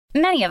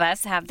Many of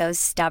us have those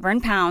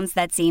stubborn pounds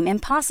that seem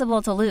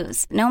impossible to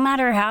lose, no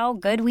matter how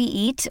good we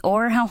eat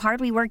or how hard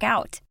we work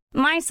out.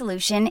 My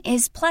solution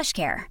is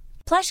PlushCare.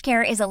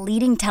 PlushCare is a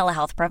leading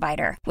telehealth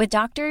provider with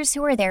doctors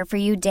who are there for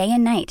you day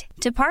and night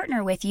to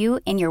partner with you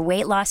in your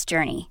weight loss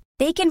journey.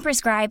 They can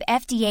prescribe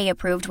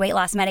FDA-approved weight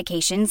loss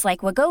medications like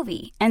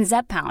Wegovy and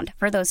Zepbound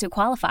for those who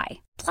qualify.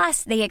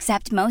 Plus, they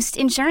accept most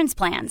insurance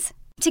plans.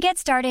 To get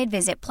started,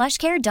 visit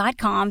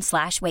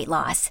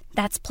plushcare.com/weightloss.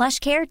 That's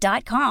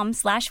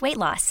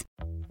plushcare.com/weightloss.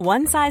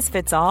 One size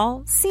fits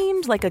all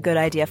seemed like a good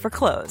idea for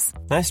clothes.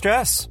 Nice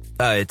dress.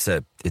 It's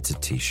a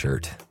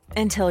t-shirt.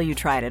 Until you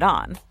tried it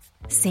on.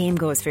 Same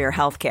goes for your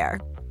healthcare.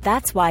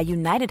 That's why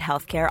United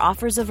Healthcare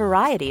offers a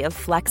variety of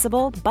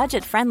flexible,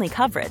 budget-friendly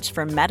coverage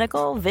for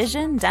medical,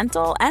 vision,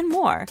 dental, and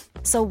more.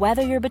 So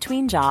whether you're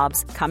between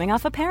jobs, coming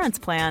off a parent's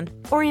plan,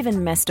 or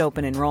even missed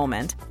open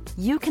enrollment,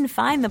 you can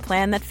find the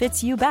plan that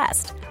fits you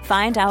best.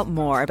 Find out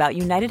more about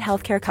United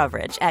Healthcare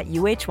coverage at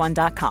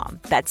uh1.com.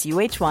 That's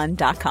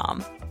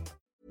uh1.com.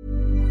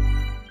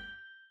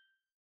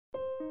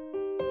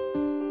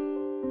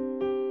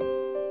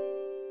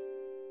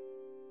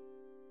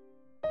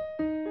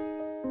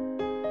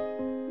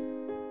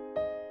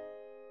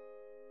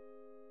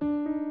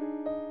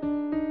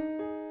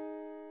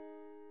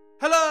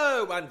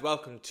 Hello and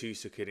welcome to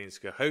Security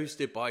Insecure,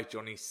 hosted by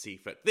Johnny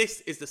Seifert.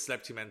 This is the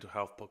Celebrity Mental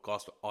Health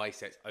Podcast where I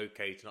say it's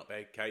okay to not be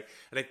okay.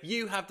 And if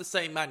you have the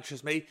same mantra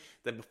as me,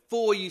 then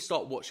before you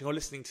start watching or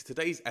listening to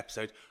today's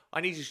episode,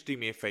 I need you to do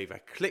me a favour.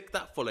 Click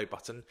that follow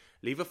button,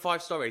 leave a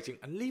 5-star rating,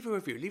 and leave a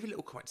review. Leave a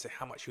little comment to say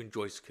how much you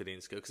enjoy Security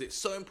Insecure, because it's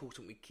so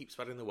important we keep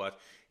spreading the word.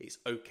 It's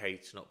okay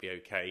to not be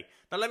okay.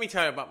 Now let me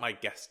tell you about my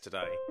guest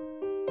today.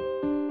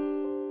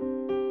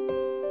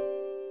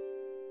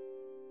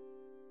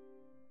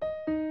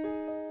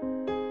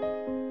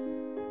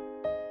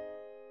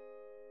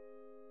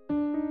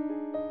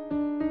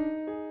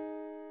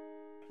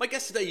 My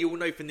guest today you will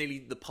know for nearly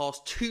the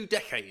past 2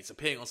 decades,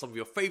 appearing on some of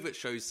your favourite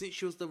shows since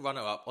she was the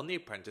runner-up on The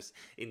Apprentice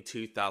in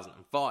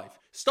 2005.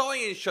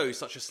 Starring in shows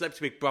such as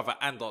Celebrity Big Brother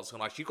and Dancing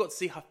on Ice, you got to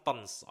see her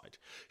fun side.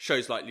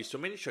 Shows like Loose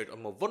Women showed a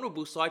more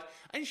vulnerable side,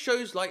 and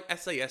shows like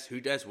SAS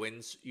Who Dares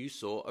Wins, you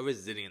saw a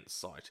resilient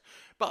side.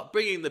 But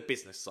bringing the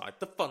business side,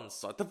 the fun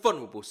side, the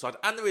vulnerable side,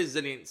 and the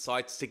resilient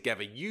sides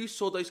together, you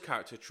saw those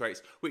character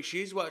traits which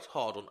she's worked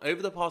hard on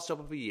over the past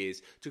couple of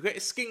years to create a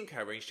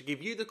skincare range to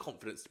give you the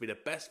confidence to be the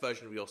best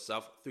version of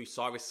yourself through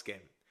Saira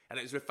Skin. And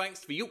it was with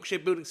thanks to the Yorkshire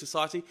Building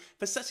Society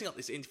for setting up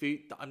this interview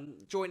that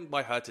I'm joined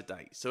by her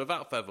today. So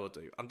without further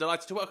ado, I'm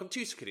delighted to welcome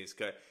to Security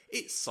Insecure,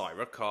 it's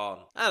Saira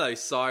Khan. Hello,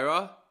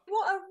 Saira.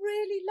 What a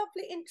really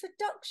lovely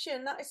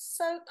introduction. That is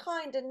so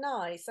kind and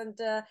nice, and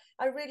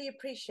I really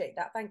appreciate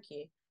that. Thank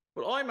you.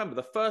 Well, I remember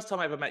the first time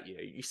I ever met you,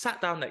 you sat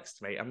down next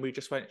to me and we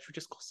just went, should we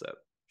just gossip?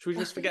 Should we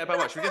just forget about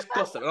what? Should we just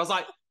gossip? And I was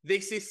like,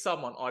 this is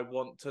someone I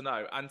want to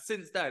know. And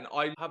since then,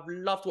 I have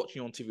loved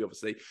watching you on TV,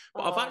 obviously,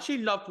 but I've actually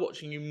loved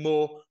watching you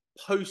more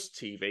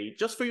post-TV,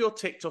 just for your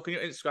TikTok and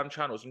your Instagram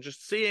channels, and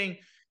just seeing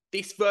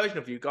this version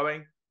of you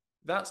going,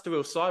 that's the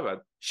real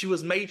Saira. She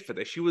was made for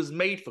this. She was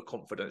made for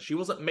confidence. She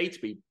wasn't made to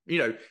be,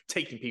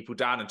 taking people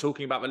down and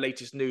talking about the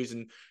latest news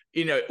and,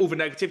 all the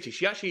negativity.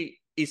 She actually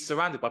is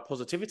surrounded by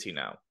positivity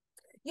now.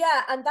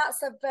 Yeah, and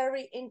that's a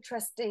very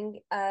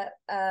interesting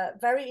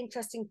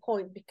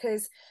point,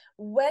 because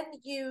when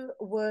you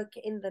work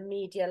in the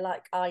media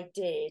like I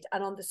did,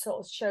 and on the sort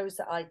of shows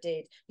that I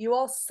did, you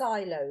are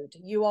siloed.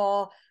 You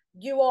are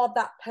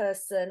that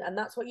person, and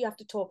that's what you have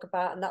to talk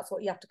about, and that's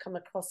what you have to come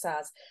across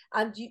as.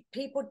 And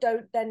people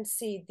don't then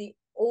see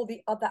all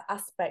the other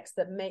aspects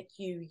that make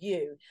you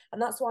you.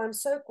 And that's why I'm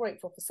so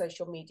grateful for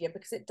social media,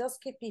 because it does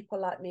give people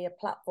like me a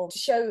platform to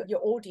show your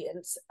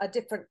audience a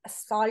different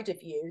side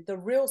of you, the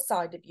real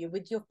side of you,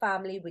 with your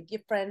family, with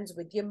your friends,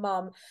 with your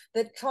mum,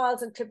 the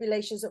trials and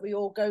tribulations that we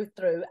all go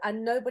through,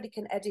 and nobody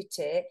can edit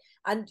it,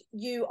 and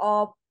you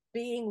are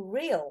being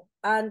real.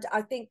 And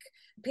I think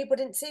people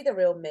didn't see the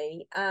real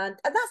me, and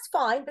that's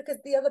fine,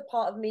 because the other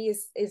part of me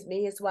is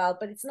me as well,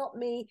 but it's not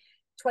me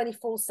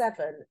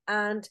 24/7.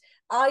 And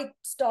I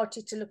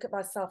started to look at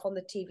myself on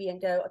the TV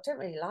and go, I don't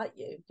really like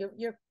you.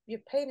 You're a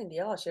pain in the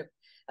arse. You're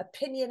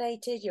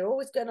opinionated. You're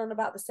always going on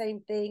about the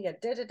same thing, and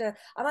And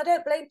I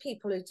don't blame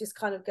people who just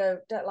kind of go,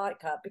 don't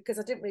like her, because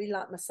I didn't really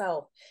like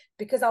myself,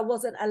 because I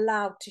wasn't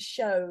allowed to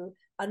show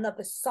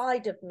another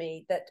side of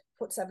me that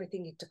puts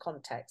everything into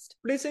context.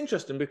 But it's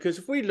interesting, because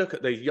if we look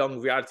at those young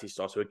reality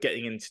stars who are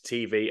getting into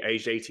TV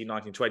aged 18,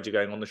 19, 20,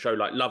 going on the show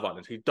like Love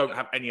Island, who don't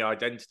have any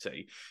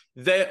identity,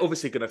 they're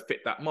obviously going to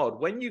fit that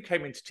mold. When you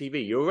came into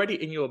TV, you're already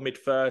in your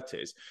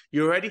mid-30s.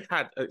 You already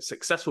had a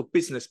successful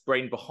business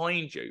brain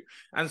behind you.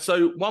 And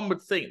so one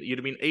would think that you'd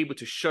have been able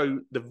to show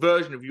the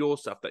version of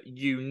yourself that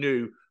you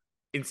knew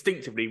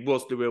instinctively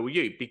was the real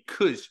you,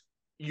 because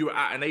you were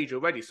at an age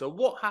already. So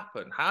what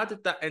happened? How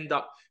did that end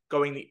up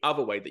going the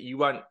other way, that you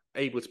weren't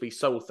able to be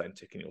so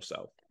authentic in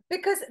yourself?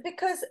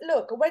 Because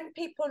look, when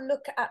people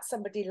look at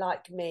somebody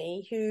like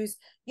me who's,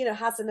 you know,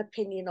 has an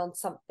opinion on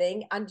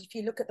something, and if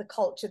you look at the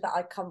culture that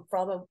I come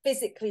from and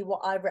physically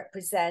what I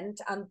represent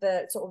and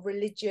the sort of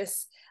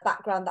religious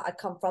background that I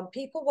come from,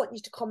 people want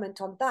you to comment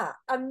on that.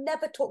 I've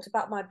never talked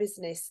about my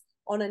business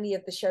on any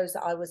of the shows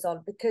that I was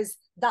on because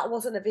that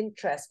wasn't of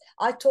interest.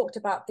 I talked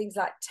about things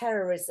like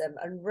terrorism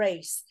and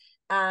race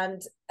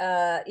and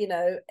you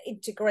know,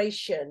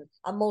 integration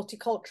and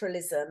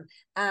multiculturalism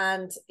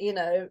and, you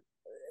know,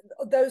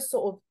 those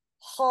sort of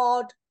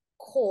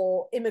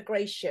hardcore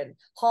immigration,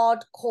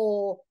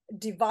 hardcore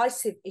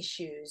divisive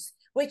issues,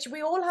 which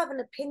we all have an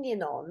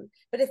opinion on.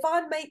 But if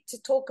I'm made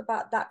to talk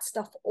about that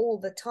stuff all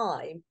the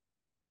time,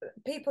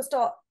 people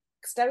start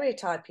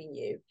stereotyping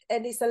you,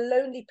 and it's a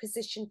lonely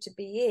position to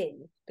be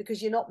in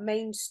because you're not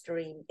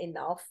mainstream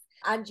enough,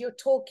 and you're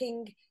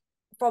talking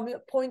from a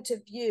point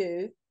of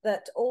view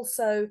that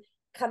also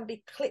can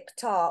be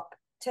clipped up,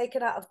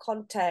 taken out of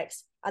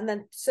context, and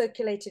then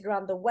circulated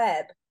around the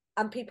web,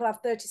 and people have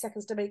 30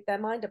 seconds to make their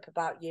mind up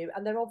about you,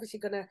 and they're obviously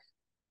going to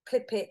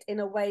clip it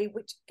in a way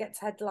which gets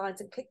headlines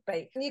and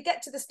clickbait. And you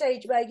get to the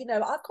stage where, you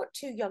know, I've got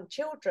 2 young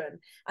children,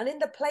 and in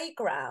the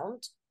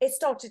playground it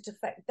started to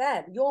affect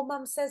them. Your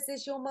mum says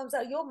this, your mum's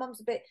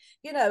a bit,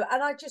 you know.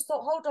 And I just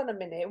thought, hold on a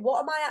minute, what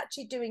am I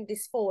actually doing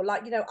this for?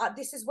 Like, you know,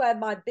 this is where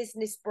my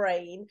business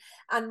brain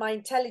and my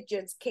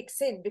intelligence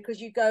kicks in, because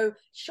you go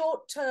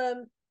short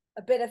term,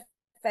 a bit of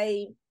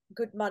fame,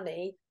 good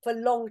money, for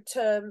long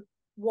term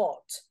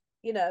what?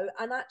 You know,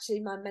 and actually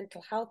my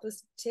mental health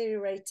was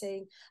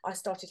deteriorating. I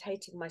started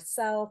hating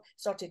myself,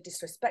 started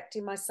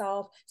disrespecting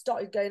myself,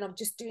 started going, I'm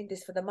just doing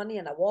this for the money.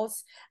 And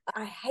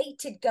I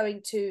hated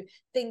going to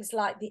things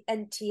like the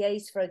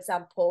NTAs, for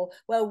example,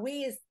 where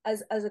we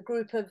as a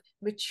group of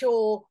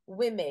mature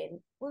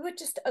women, we were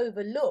just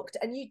overlooked,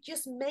 and you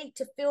just made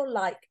to feel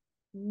like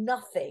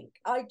nothing.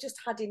 I just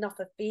had enough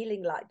of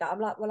feeling like that.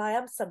 I'm like, well, I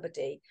am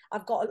somebody.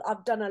 I've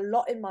done a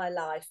lot in my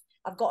life.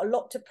 I've got a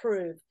lot to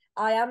prove.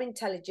 I am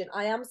intelligent,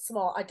 I am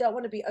smart, I don't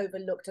want to be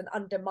overlooked and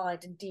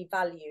undermined and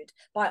devalued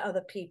by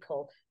other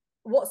people.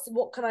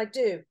 What can I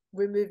do?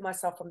 Remove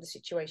myself from the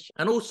situation.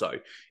 And also,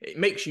 it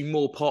makes you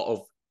more part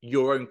of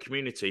your own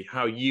community,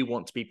 how you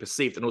want to be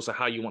perceived, and also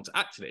how you want to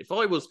act in it. If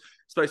I was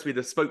supposed to be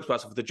the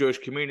spokesperson for the Jewish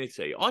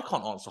community, I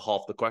can't answer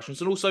half the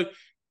questions, and also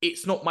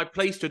it's not my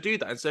place to do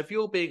that. And so if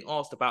you're being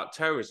asked about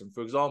terrorism,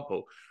 for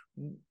example,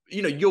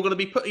 you know, you're going to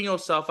be putting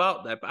yourself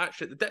out there, but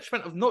actually at the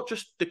detriment of not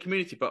just the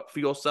community, but for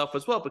yourself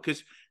as well,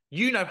 because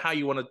you know how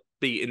you want to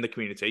be in the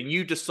community, and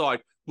you decide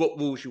what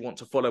rules you want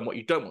to follow and what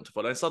you don't want to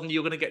follow. And suddenly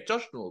you're going to get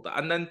judged on all that.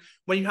 And then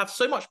when you have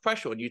so much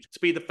pressure on you to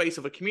be the face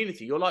of a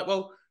community, you're like,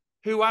 well,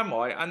 who am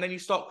I? And then you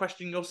start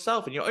questioning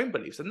yourself and your own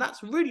beliefs. And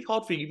that's really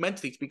hard for you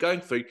mentally to be going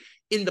through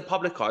in the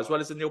public eye as well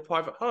as in your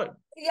private home.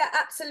 Yeah,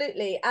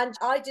 absolutely. And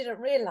I didn't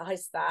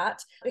realize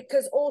that,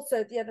 because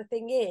also the other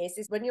thing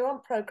is when you're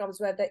on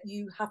programs where that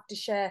you have to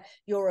share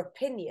your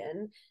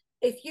opinion,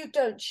 if you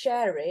don't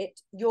share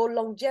it, your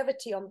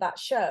longevity on that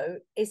show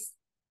is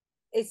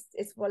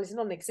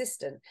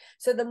non-existent.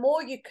 So the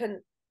more you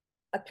can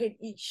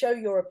show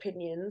your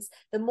opinions,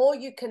 the more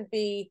you can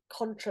be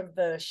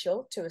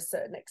controversial to a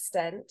certain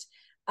extent.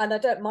 And I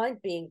don't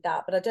mind being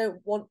that, but I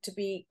don't want to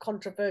be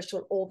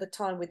controversial all the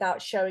time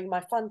without showing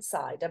my fun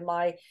side and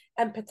my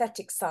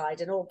empathetic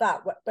side and all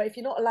that. But if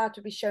you're not allowed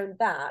to be shown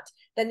that,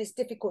 then it's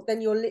difficult. Then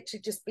you're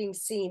literally just being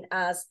seen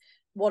as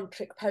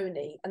one-trick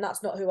pony, and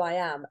that's not who I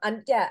am.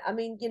 And yeah, I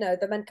mean, you know,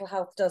 the mental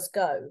health does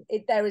go.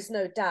 There is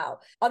no doubt.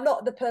 I'm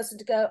not the person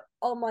to go,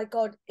 oh my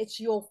God, it's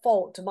your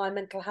fault, my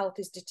mental health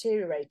is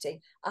deteriorating.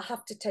 I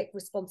have to take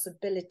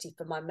responsibility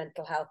for my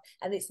mental health,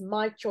 and it's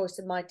my choice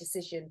and my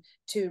decision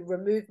to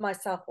remove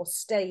myself or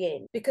stay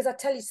in. Because I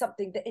tell you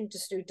something, the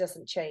industry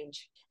doesn't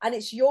change, and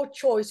it's your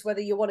choice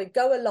whether you want to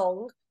go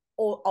along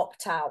or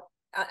opt out.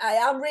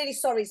 I'm really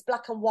sorry, it's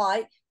black and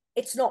white.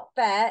 It's not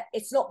fair.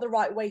 It's not the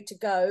right way to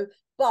go.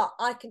 But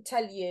I can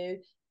tell you,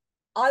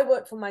 I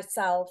work for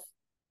myself.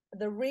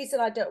 The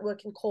reason I don't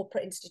work in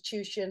corporate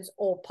institutions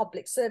or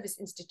public service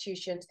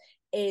institutions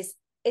is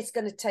it's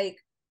going to take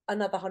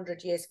another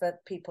 100 years for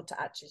people to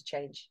actually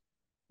change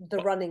the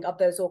running of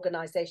those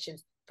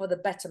organizations for the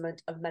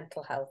betterment of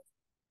mental health.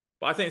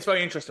 But I think it's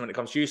very interesting when it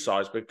comes to you,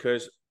 Saira,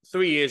 because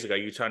 3 years ago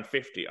you turned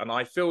 50. And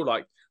I feel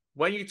like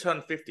when you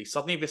turn 50,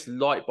 suddenly this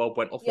light bulb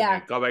went off on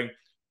you going,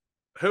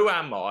 who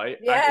am I?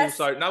 Yes. And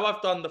also, now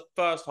I've done the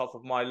first half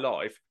of my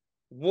life,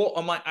 what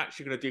am I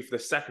actually going to do for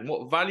the second?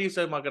 What values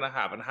am I going to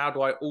have? And how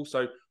do I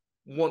also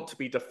want to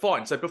be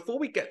defined? So before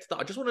we get to that,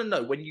 I just want to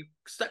know, when you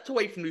stepped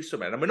away from Loose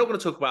Women, and we're not going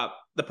to talk about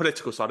the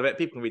political side of it,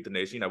 people can read the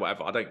news, you know,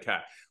 whatever, I don't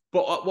care.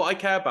 But what I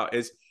care about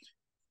is,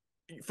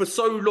 for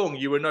so long,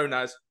 you were known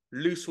as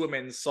Loose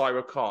Women's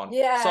Saira Khan.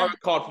 Yeah. Saira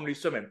Khan from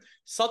Loose Women.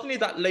 Suddenly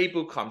that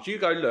label comes. You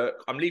go, look,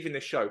 I'm leaving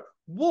this show.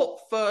 What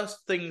first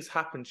things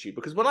happened to you?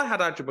 Because when I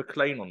had Andrew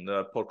McLean on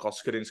the podcast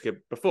Skid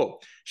before,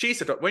 she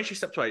said that when she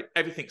stepped away,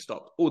 everything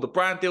stopped. All the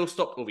brand deals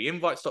stopped, all the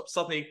invites stopped.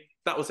 Suddenly,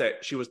 that was it.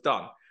 She was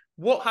done.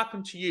 What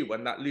happened to you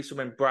when that Loose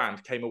Women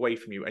brand came away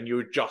from you and you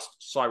were just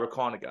Saira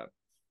Khan again?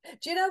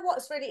 Do you know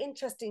what's really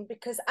interesting?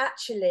 Because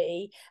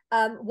actually,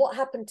 what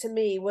happened to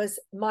me was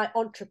my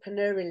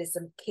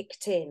entrepreneurialism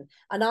kicked in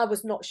and I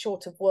was not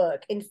short of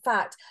work. In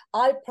fact,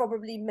 I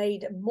probably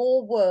made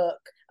more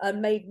work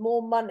and made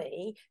more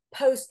money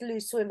post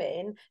Loose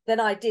Women than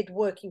I did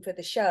working for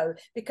the show,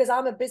 because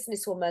I'm a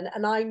businesswoman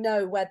and I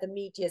know where the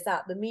media is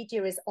at. The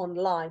media is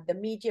online, the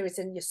media is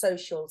in your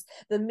socials,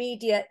 the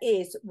media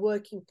is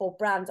working for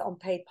brands on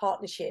paid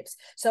partnerships.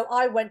 So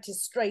I went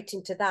straight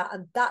into that,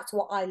 and that's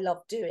what I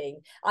love doing.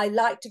 I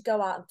like to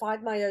go out and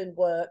find my own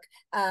work,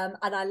 and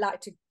I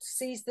like to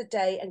seize the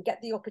day and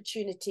get the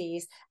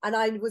opportunities. And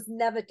I was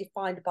never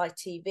defined by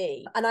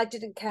TV, and I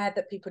didn't care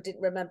that people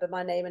didn't remember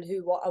my name and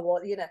who, what I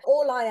was.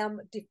 All I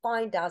am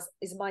defined as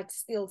is my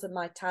skills and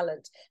my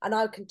talent, and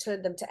I can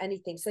turn them to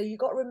anything. So you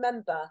got to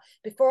remember,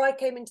 before I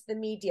came into the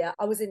media,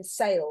 I was in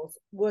sales,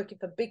 working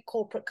for big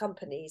corporate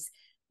companies.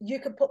 You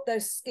can put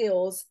those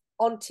skills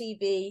on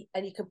TV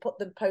and you can put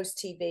them post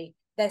TV.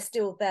 They're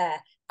still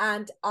there.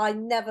 And I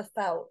never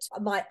felt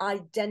my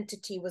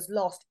identity was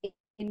lost.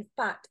 In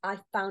fact, I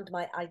found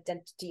my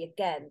identity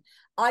again.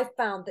 I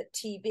found that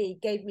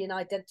TV gave me an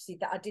identity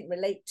that I didn't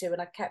relate to,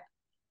 and I kept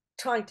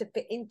trying to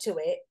fit into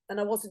it, and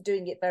I wasn't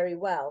doing it very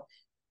well.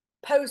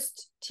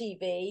 Post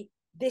TV,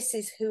 this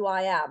is who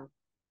I am,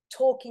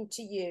 talking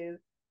to you,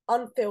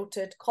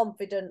 unfiltered,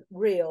 confident,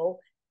 real,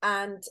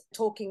 and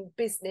talking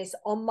business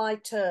on my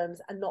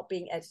terms and not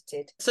being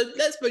edited. So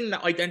let's bring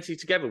that identity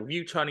together with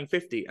you turning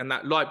 50 and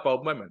that light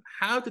bulb moment.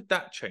 How did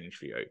that change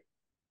for you?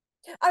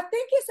 I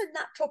think it's a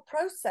natural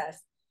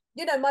process.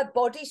 My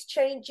body's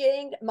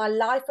changing, my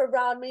life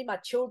around me, my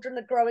children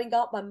are growing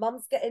up, my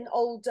mum's getting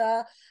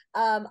older.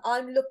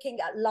 I'm looking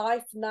at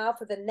life now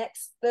for the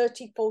next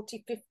 30,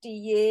 40, 50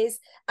 years.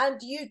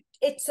 And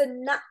it's a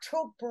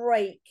natural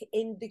break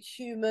in the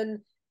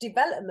human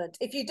development.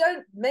 If you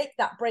don't make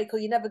that break, or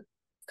you never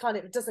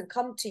it doesn't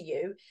come to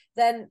you,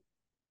 then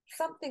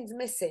something's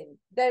missing.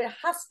 There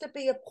has to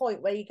be a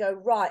point where you go,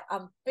 right,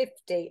 I'm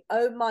 50.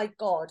 Oh my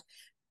God.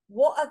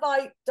 What have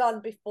I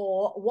done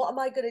before? What am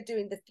I going to do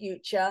in the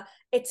future?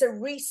 It's a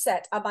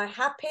reset. Am I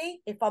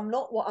happy? If I'm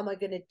not, what am I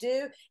going to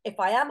do? If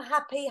I am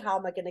happy, how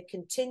am I going to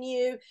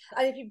continue?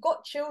 And if you've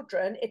got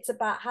children, it's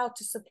about how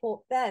to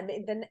support them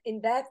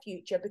in their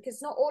future, because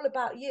it's not all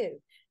about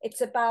you. It's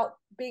about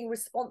being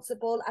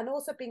responsible and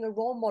also being a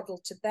role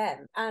model to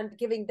them and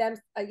giving them,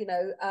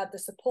 the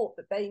support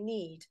that they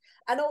need.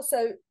 And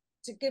also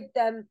to give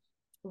them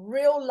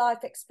real life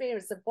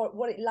experience of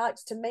what it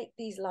likes to make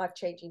these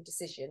life-changing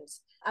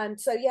decisions.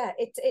 And so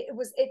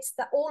it's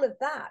all of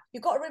that.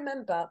 You've got to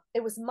remember,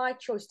 it was my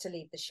choice to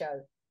leave the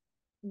show,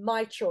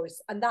 my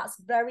choice, and that's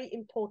very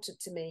important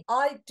to me.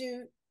 I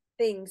do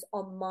things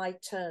on my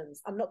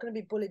terms. I'm not going to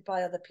be bullied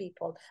by other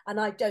people, and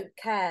I don't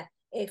care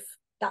if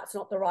that's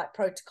not the right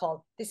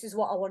protocol. This is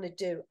what I want to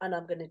do, and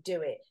I'm going to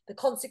do it. The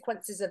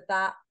consequences of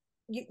that,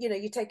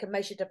 you take a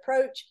measured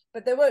approach,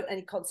 but there weren't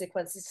any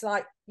consequences. It's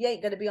like, you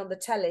ain't going to be on the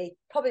telly,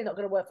 probably not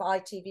going to work for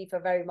ITV for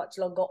very much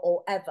longer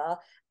or ever,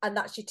 and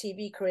that's your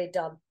TV career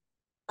done.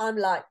 I'm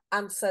like,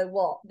 and so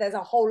what? There's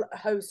a whole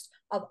host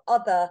of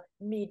other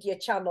media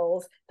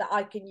channels that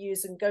I can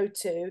use and go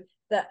to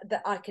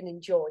that I can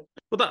enjoy.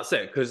 Well, that's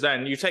it, because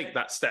then you take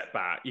that step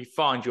back, you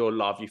find your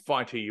love, you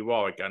find who you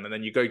are again, and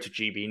then you go to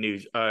GB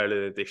News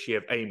earlier this year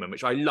of Eamon,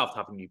 which I loved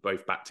having you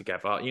both back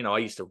together. I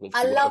used to work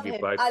with you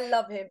both. I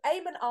love him.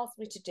 Eamon asked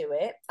me to do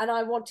it, and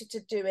I wanted to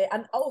do it.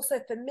 And also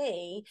for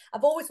me,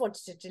 I've always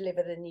wanted to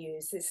deliver the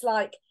news. It's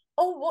like,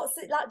 oh, what's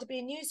it like to be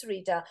a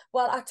newsreader?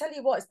 Well, I tell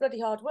you what, it's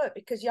bloody hard work,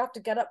 because you have to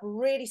get up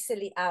really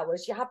silly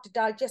hours. You have to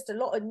digest a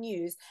lot of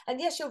news.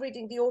 And yes, you're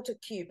reading the auto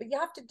cue, but you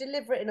have to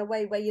deliver it in a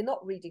way where you're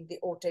not reading the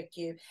auto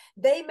cue.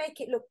 They make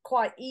it look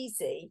quite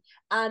easy,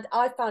 and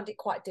I found it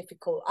quite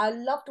difficult. I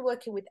loved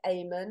working with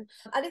Eamon,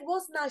 and it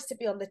was nice to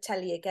be on the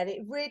telly again.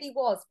 It really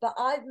was. But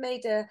I've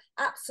made an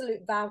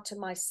absolute vow to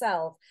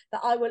myself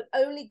that I will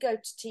only go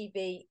to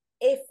TV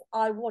if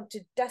I want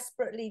to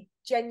desperately,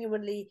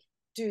 genuinely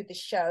do the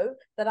show,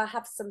 that I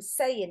have some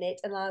say in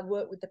it, and I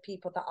work with the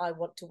people that I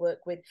want to work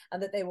with,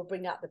 and that they will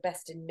bring out the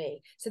best in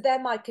me. So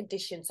they're my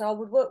conditions. So I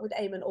would work with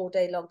Eamon all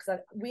day long,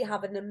 because we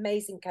have an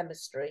amazing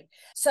chemistry.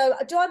 So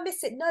do I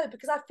miss it? No,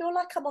 because I feel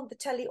like I'm on the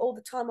telly all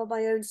the time on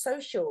my own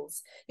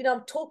socials.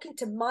 I'm talking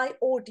to my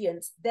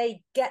audience.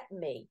 They get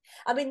me.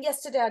 I mean,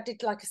 yesterday I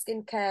did like a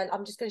skincare.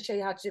 I'm just going to show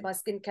you how to do my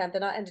skincare. And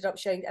then I ended up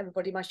showing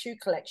everybody my shoe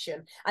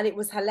collection, and it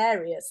was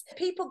hilarious.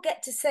 People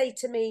get to say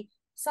to me,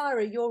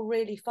 Saira, you're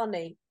really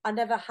funny. I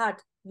never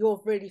had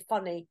 "you're really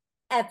funny"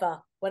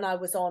 ever when I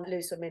was on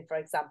Loose Women, for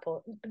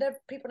example.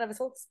 People never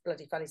saw this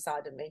bloody funny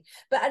side of me.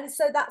 And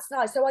so that's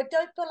nice. So I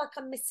don't feel like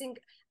I'm missing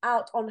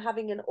out on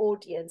having an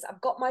audience. I've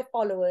got my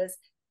followers.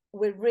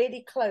 We're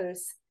really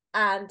close,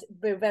 and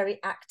we're very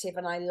active,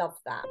 and I love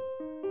that.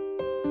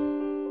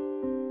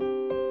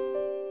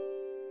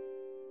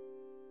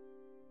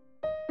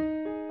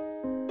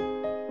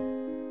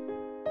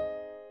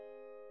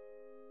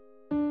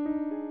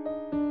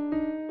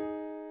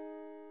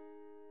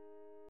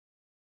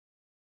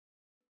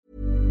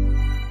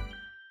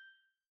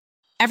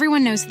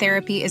 Everyone knows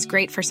therapy is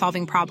great for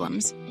solving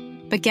problems,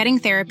 but getting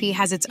therapy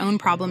has its own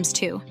problems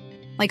too,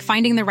 like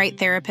finding the right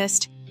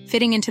therapist,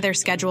 fitting into their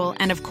schedule,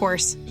 and of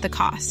course, the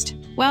cost.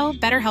 Well,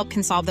 BetterHelp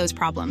can solve those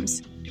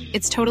problems.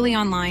 It's totally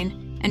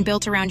online and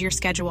built around your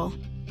schedule.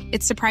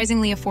 It's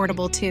surprisingly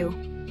affordable too.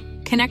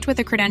 Connect with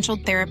a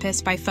credentialed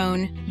therapist by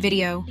phone,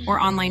 video, or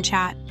online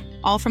chat,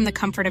 all from the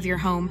comfort of your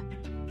home.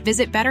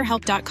 Visit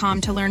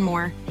BetterHelp.com to learn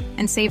more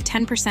and save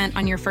 10%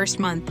 on your first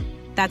month.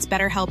 That's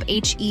BetterHelp,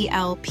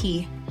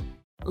 H-E-L-P.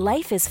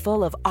 Life is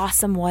full of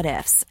awesome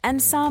what-ifs,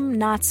 and some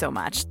not so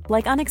much,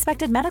 like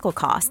unexpected medical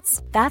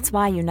costs. That's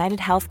why United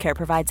Healthcare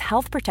provides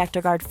Health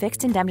Protector Guard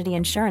fixed indemnity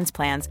insurance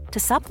plans to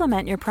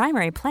supplement your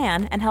primary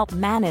plan and help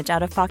manage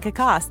out-of-pocket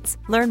costs.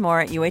 Learn more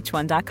at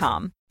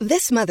UH1.com.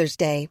 This Mother's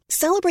Day,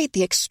 celebrate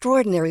the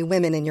extraordinary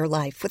women in your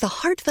life with a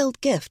heartfelt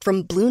gift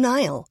from Blue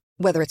Nile.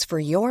 Whether it's for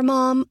your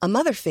mom, a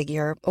mother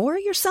figure, or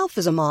yourself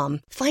as a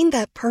mom, find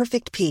that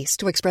perfect piece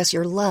to express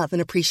your love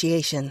and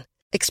appreciation.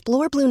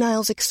 Explore Blue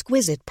Nile's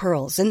exquisite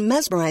pearls and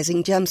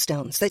mesmerizing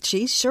gemstones that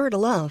she's sure to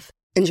love.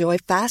 Enjoy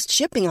fast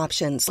shipping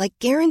options like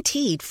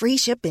guaranteed free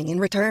shipping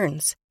and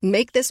returns.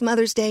 Make this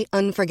Mother's Day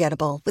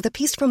unforgettable with a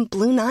piece from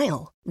Blue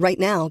Nile. Right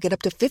now, get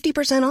up to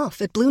 50%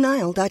 off at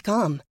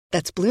BlueNile.com.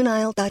 That's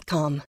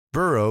BlueNile.com.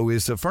 Burrow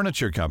is a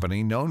furniture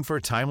company known for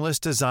timeless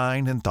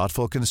design and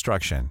thoughtful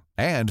construction,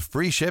 and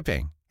free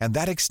shipping, and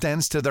that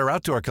extends to their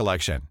outdoor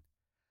collection.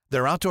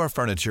 Their outdoor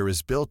furniture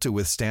is built to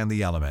withstand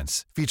the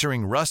elements,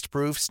 featuring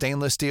rust-proof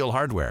stainless steel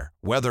hardware,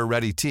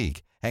 weather-ready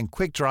teak, and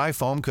quick-dry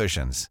foam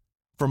cushions.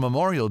 For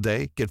Memorial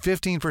Day, get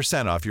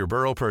 15% off your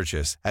Burrow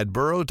purchase at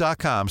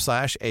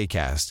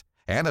burrow.com/ACAST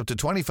and up to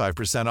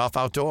 25% off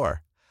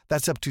outdoor.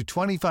 That's up to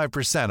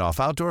 25% off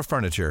outdoor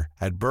furniture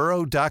at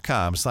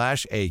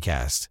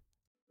burrow.com/ACAST.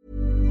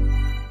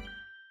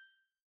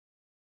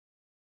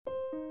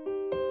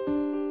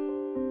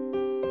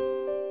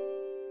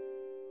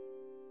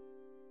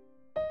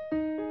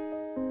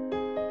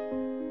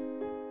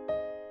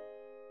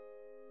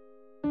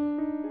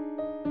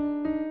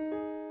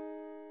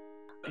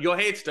 You're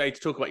here today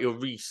to talk about your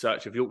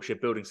research of Yorkshire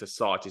Building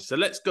Society. So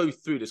let's go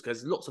through this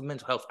because there's lots of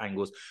mental health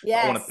angles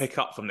that I want to pick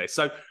up from this.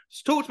 So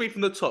talk to me from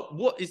the top.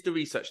 What is the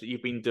research that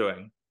you've been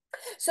doing?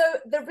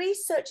 So the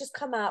research has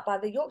come out by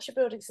the Yorkshire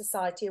Building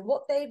Society, and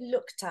what they've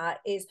looked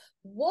at is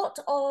what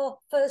are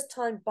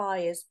first-time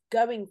buyers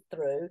going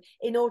through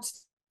in order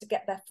to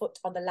get their foot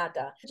on the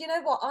ladder. Do you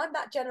know what? I'm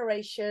that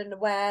generation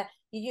where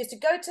you used to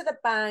go to the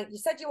bank, you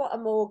said you want a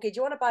mortgage,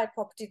 you want to buy a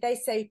property, they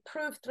say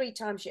prove 3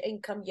 times your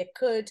income, you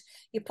put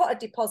a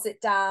deposit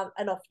down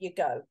and off you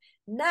go.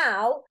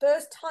 Now,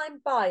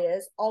 first-time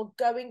buyers are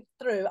going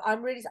through,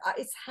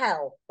 it's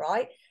hell,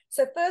 right?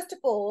 So first of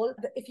all,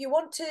 if you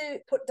want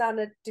to put down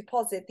a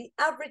deposit, the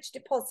average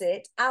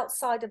deposit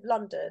outside of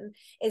London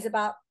is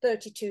about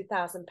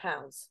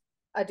 £32,000.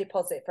 A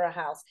deposit for a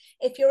house.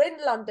 If you're in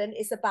London,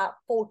 it's about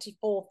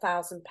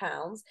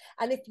 £44,000.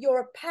 And if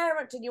you're a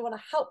parent and you want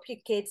to help your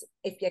kids,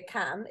 if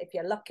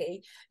you're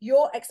lucky,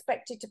 you're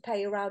expected to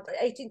pay around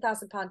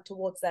 £18,000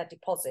 towards their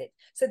deposit.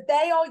 So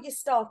they are your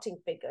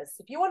starting figures.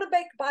 If you want to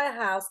buy a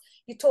house,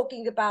 you're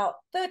talking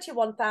about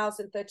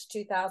 31,000,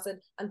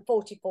 32,000 and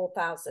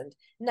 44,000.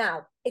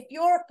 Now, if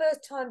you're a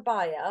first-time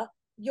buyer,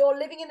 you're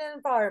living in an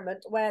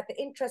environment where the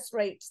interest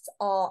rates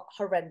are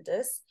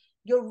horrendous.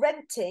 You're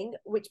renting,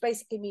 which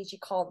basically means you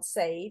can't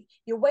save.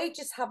 Your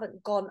wages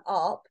haven't gone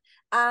up.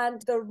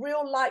 And the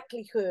real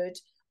likelihood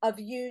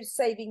of you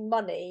saving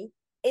money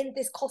in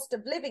this cost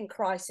of living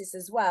crisis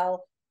as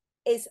well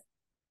is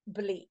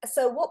bleak.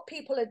 So what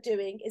people are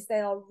doing is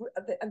and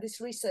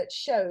this research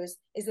shows,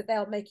 is that they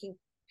are making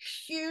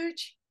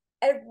huge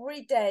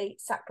everyday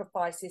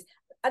sacrifices,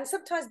 and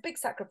sometimes big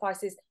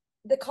sacrifices.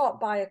 They can't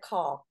buy a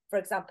car, for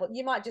example.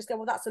 You might just go,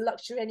 well, that's a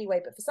luxury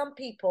anyway. But for some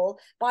people,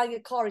 buying a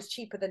car is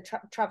cheaper than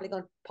traveling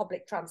on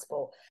public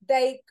transport.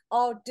 They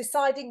are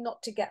deciding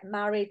not to get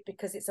married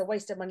because it's a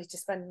waste of money to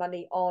spend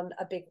money on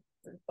a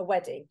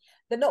wedding.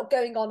 They're not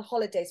going on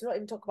holidays. We're not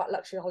even talking about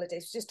luxury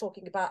holidays. We're just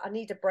talking about, I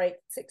need a break,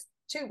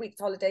 2 weeks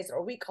holidays or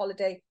a week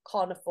holiday,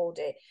 can't afford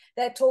it.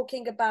 They're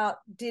talking about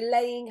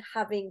delaying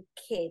having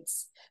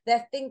kids.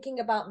 They're thinking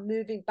about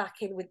moving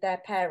back in with their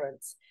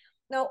parents.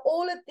 Now,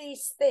 all of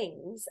these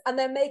things, and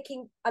then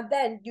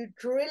you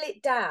drill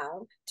it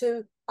down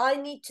to, I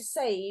need to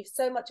save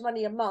so much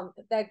money a month.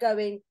 They're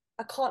going,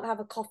 I can't have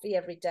a coffee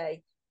every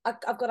day.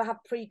 I've got to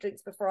have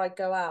pre-drinks before I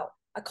go out.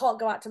 I can't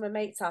go out to my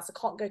mate's house. I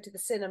can't go to the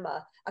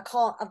cinema. I've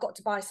got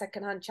to buy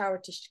secondhand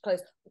charity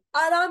clothes.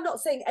 And I'm not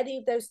saying any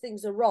of those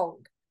things are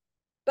wrong,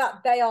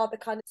 but they are the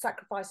kind of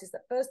sacrifices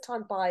that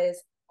first-time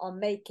buyers are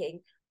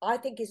making. I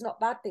think it's not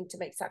a bad thing to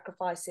make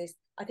sacrifices.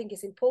 I think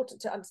it's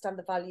important to understand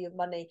the value of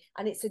money,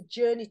 and it's a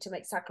journey to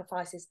make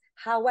sacrifices.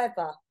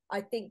 However, I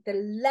think the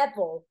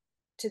level,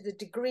 to the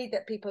degree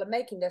that people are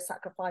making those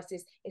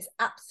sacrifices, is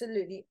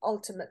absolutely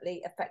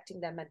ultimately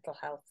affecting their mental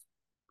health.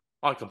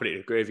 I completely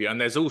agree with you. And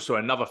there's also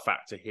another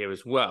factor here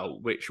as well,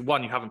 which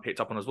one you haven't picked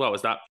up on as well,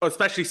 is that,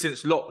 especially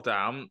since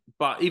lockdown,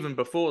 but even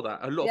before that,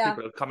 a lot of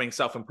people are becoming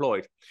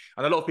self-employed.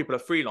 And a lot of people are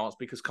freelance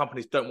because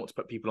companies don't want to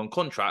put people on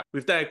contract.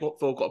 We've therefore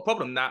got a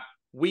problem that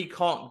we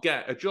can't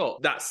get a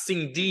job that's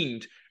seen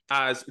deemed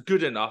as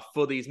good enough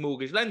for these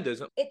mortgage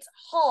lenders. It's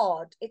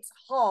hard.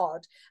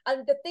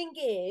 And the thing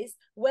is,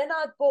 when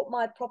I bought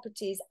my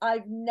properties,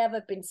 I've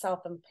never been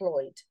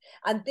self-employed.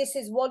 And this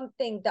is one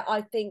thing that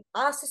I think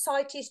our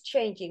society is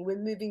changing.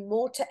 We're moving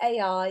more to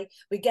AI.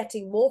 We're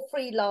getting more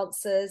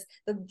freelancers.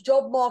 The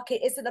job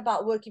market isn't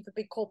about working for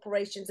big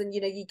corporations and,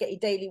 you get your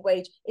daily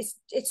wage.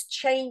 It's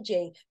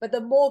changing. But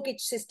the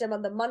mortgage system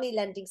and the money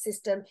lending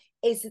system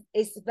is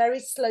very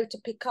slow to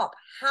pick up.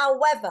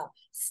 However,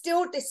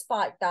 still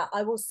despite that,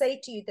 I will say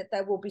to you that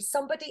there will be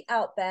somebody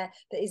out there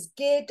that is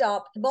geared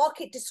up,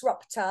 market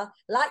disruptor,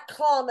 like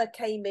Klarna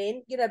came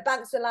in.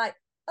 Banks were like,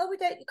 oh,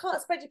 you can't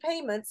spread your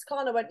payments.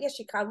 Klarna went, yes,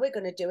 you can, we're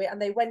going to do it.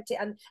 And they went it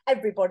and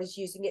everybody's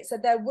using it. So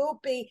there will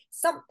be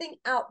something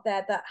out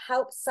there that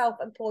helps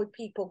self-employed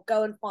people.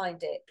 Go and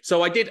find it.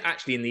 So I did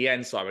actually, in the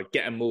end, Saira,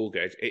 get a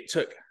mortgage. It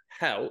took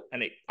hell,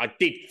 and I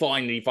did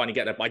finally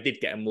get that, but I did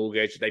get a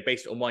mortgage. They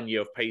based it on 1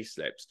 year of pay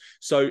slips.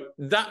 So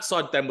that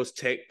side then was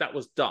ticked, that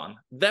was done.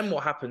 Then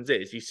what happens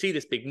is you see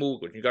this big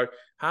mortgage and you go,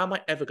 how am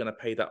I ever going to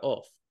pay that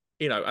off?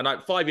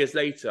 And 5 years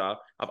later,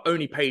 I've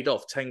only paid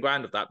off 10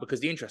 grand of that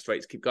because the interest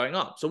rates keep going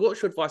up. So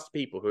what's your advice to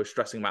people who are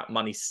stressing about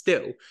money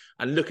still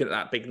and looking at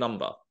that big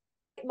number?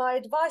 My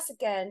advice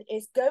again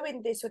is go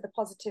in this with a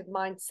positive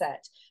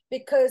mindset,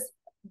 because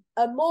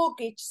a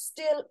mortgage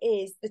still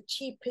is the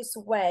cheapest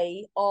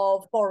way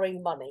of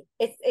borrowing money.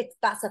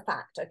 That's a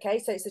fact, okay?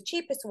 So it's the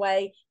cheapest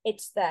way,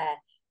 it's there.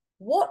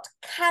 What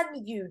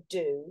can you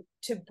do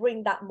to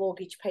bring that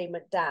mortgage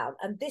payment down?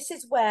 And this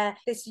is where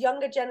this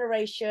younger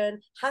generation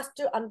has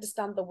to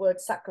understand the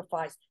word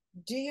sacrifice.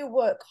 Do you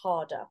work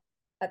harder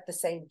at the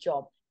same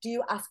job? Do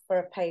you ask for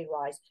a pay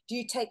rise? Do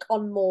you take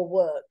on more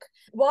work?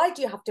 Why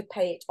do you have to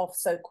pay it off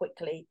so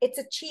quickly? It's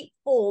a cheap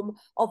form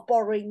of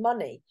borrowing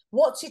money.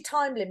 What's your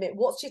time limit?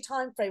 What's your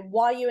time frame?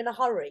 Why are you in a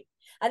hurry?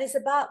 And it's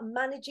about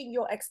managing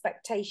your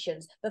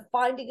expectations, but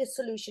finding a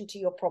solution to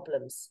your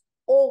problems.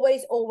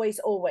 Always, always,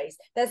 always.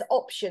 There's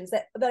options.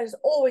 There's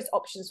always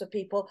options for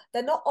people.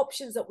 They're not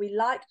options that we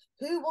like.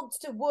 Who wants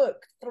to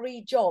work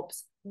 3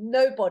 jobs?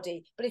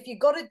 Nobody. But if you've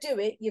got to do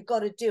it, you've got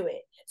to do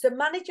it. So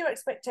manage your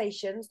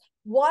expectations.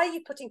 Why are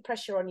you putting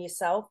pressure on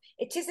yourself?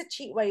 It is a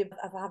cheap way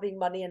of having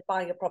money and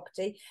buying a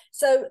property.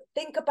 So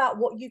think about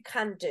what you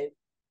can do.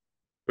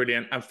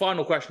 Brilliant. And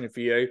final question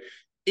for you.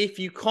 If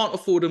you can't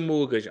afford a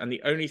mortgage and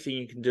the only thing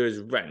you can do is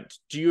rent,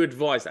 do you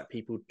advise that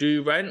people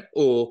do rent,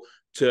 or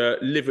to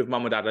live with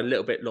mum and dad a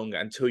little bit longer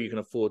until you can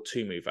afford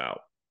to move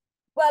out?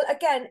 Well,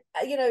 again,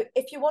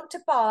 if you want to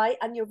buy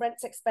and your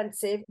rent's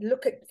expensive,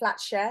 look at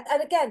flat share.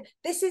 And again,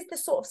 this is the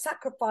sort of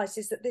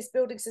sacrifices that this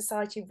building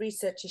society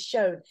research has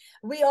shown.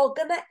 We are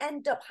going to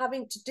end up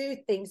having to do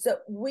things that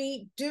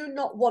we do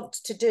not want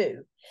to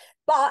do.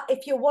 But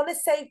if you want to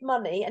save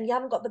money and you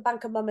haven't got the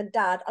bank of mum and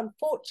dad,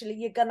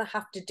 unfortunately, you're going to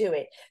have to do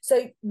it.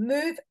 So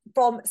move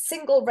from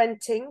single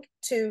renting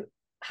to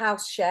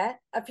house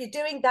share. If you're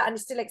doing that and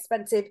it's still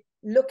expensive,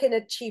 look in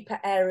a cheaper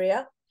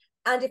area.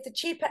 And if the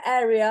cheaper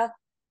area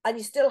and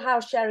you're still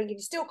house sharing and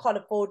you still can't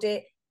afford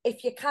it,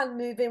 if you can,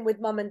 move in with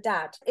mum and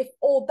dad. If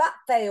all that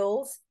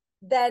fails,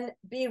 then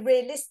be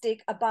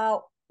realistic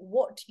about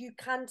what you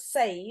can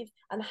save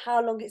and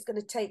how long it's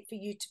going to take for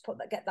you to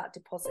get that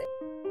deposit.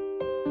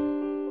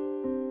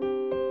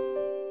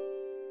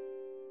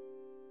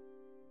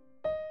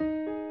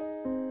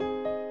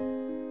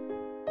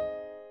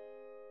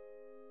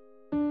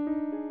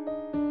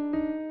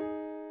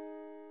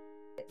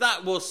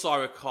 That was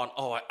Saira Khan.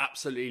 Oh, I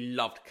absolutely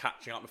loved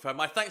catching up with her.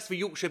 My thanks for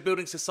Yorkshire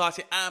Building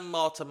Society and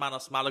Marta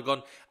Manos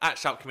Malagon at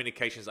Shout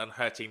Communications and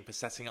her team for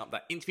setting up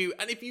that interview.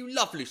 And if you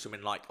love Loose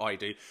Women like I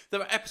do,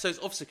 there are episodes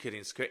of Security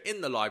and Secure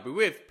in the library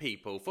with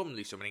people from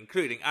Loose Women,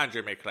 including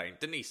Andrea McLean,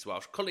 Denise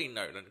Welsh, Colleen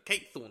Nolan,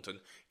 Kate Thornton,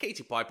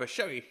 Katie Piper,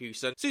 Sherry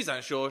Hewson,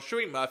 Suzanne Shaw,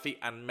 Shireen Murphy,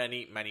 and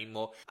many, many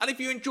more. And if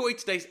you enjoyed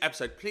today's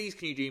episode, please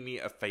can you do me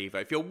a favour?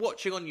 If you're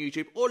watching on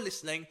YouTube or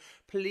listening,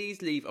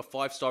 please leave a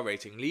 5-star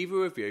rating, leave a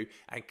review,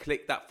 and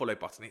click that follow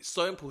button. It's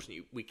so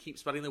important we keep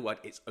spreading the word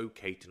it's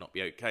okay to not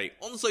be okay.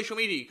 On social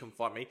media, you can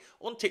find me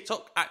on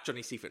TikTok at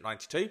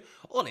JohnnySeaford92,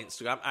 on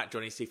Instagram at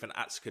JohnnySeaford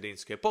at Security and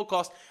Secure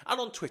Podcast, and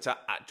on Twitter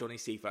at Johnny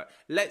Seaford.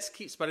 Let's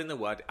keep spreading the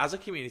word as a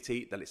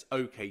community that it's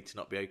okay to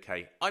not be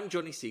okay. I'm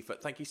Johnny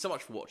Seaford. Thank you so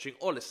much for watching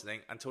or listening.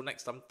 Until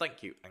next time,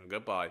 thank you and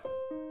goodbye.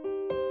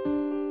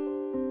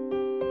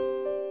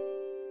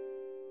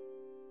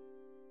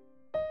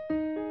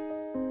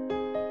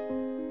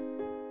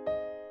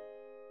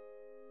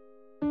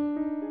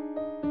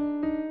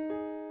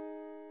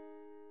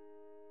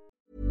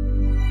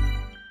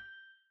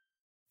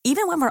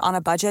 Even when we're on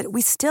a budget,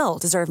 we still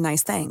deserve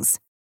nice things.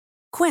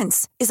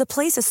 Quince is a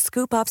place to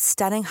scoop up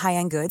stunning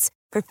high-end goods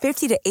for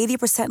 50 to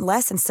 80%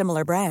 less than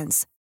similar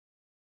brands.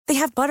 They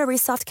have buttery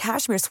soft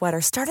cashmere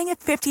sweaters starting at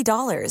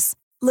 $50,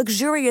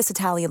 luxurious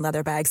Italian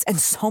leather bags, and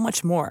so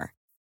much more.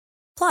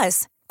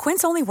 Plus,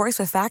 Quince only works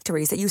with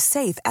factories that use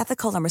safe,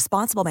 ethical, and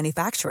responsible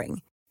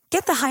manufacturing.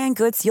 Get the high-end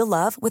goods you'll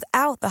love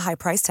without the high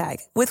price tag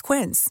with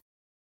Quince.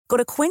 Go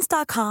to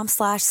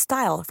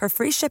quince.com/style for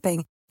free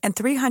shipping and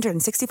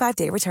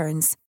 365-day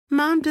returns.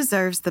 Mom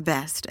deserves the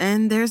best,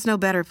 and there's no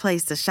better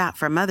place to shop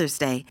for Mother's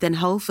Day than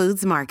Whole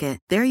Foods Market.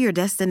 They're your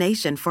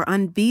destination for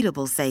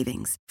unbeatable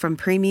savings, from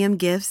premium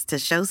gifts to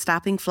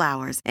show-stopping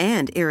flowers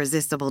and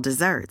irresistible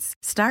desserts.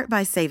 Start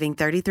by saving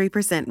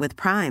 33% with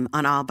Prime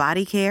on all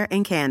body care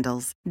and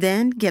candles.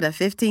 Then get a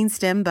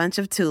 15-stem bunch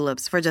of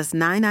tulips for just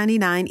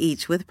 $9.99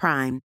 each with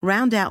Prime.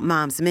 Round out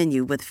Mom's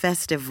menu with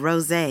festive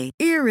rosé,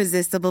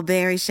 irresistible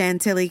berry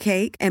chantilly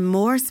cake, and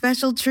more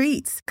special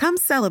treats. Come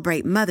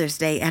celebrate Mother's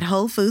Day at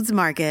Whole Foods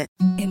Market.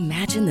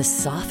 Imagine the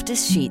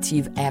softest sheets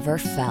you've ever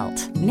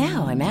felt.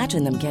 Now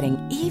imagine them getting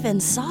even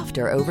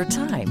softer over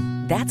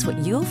time. That's what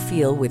you'll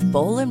feel with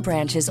Boll &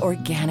 Branch's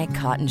organic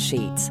cotton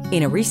sheets.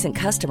 In a recent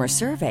customer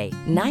survey,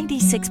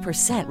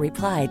 96%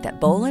 replied that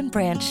Boll &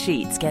 Branch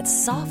sheets get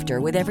softer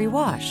with every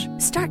wash.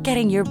 Start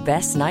getting your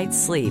best night's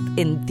sleep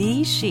in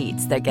these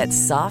sheets that get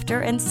softer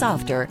and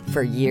softer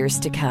for years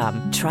to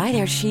come. Try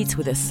their sheets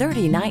with a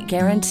 30-night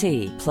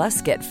guarantee. Plus,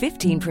 get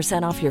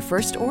 15% off your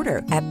first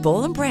order at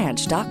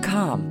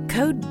bollandbranch.com.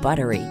 Code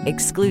BUTTERY.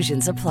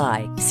 Exclusions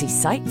apply. See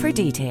site for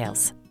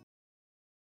details.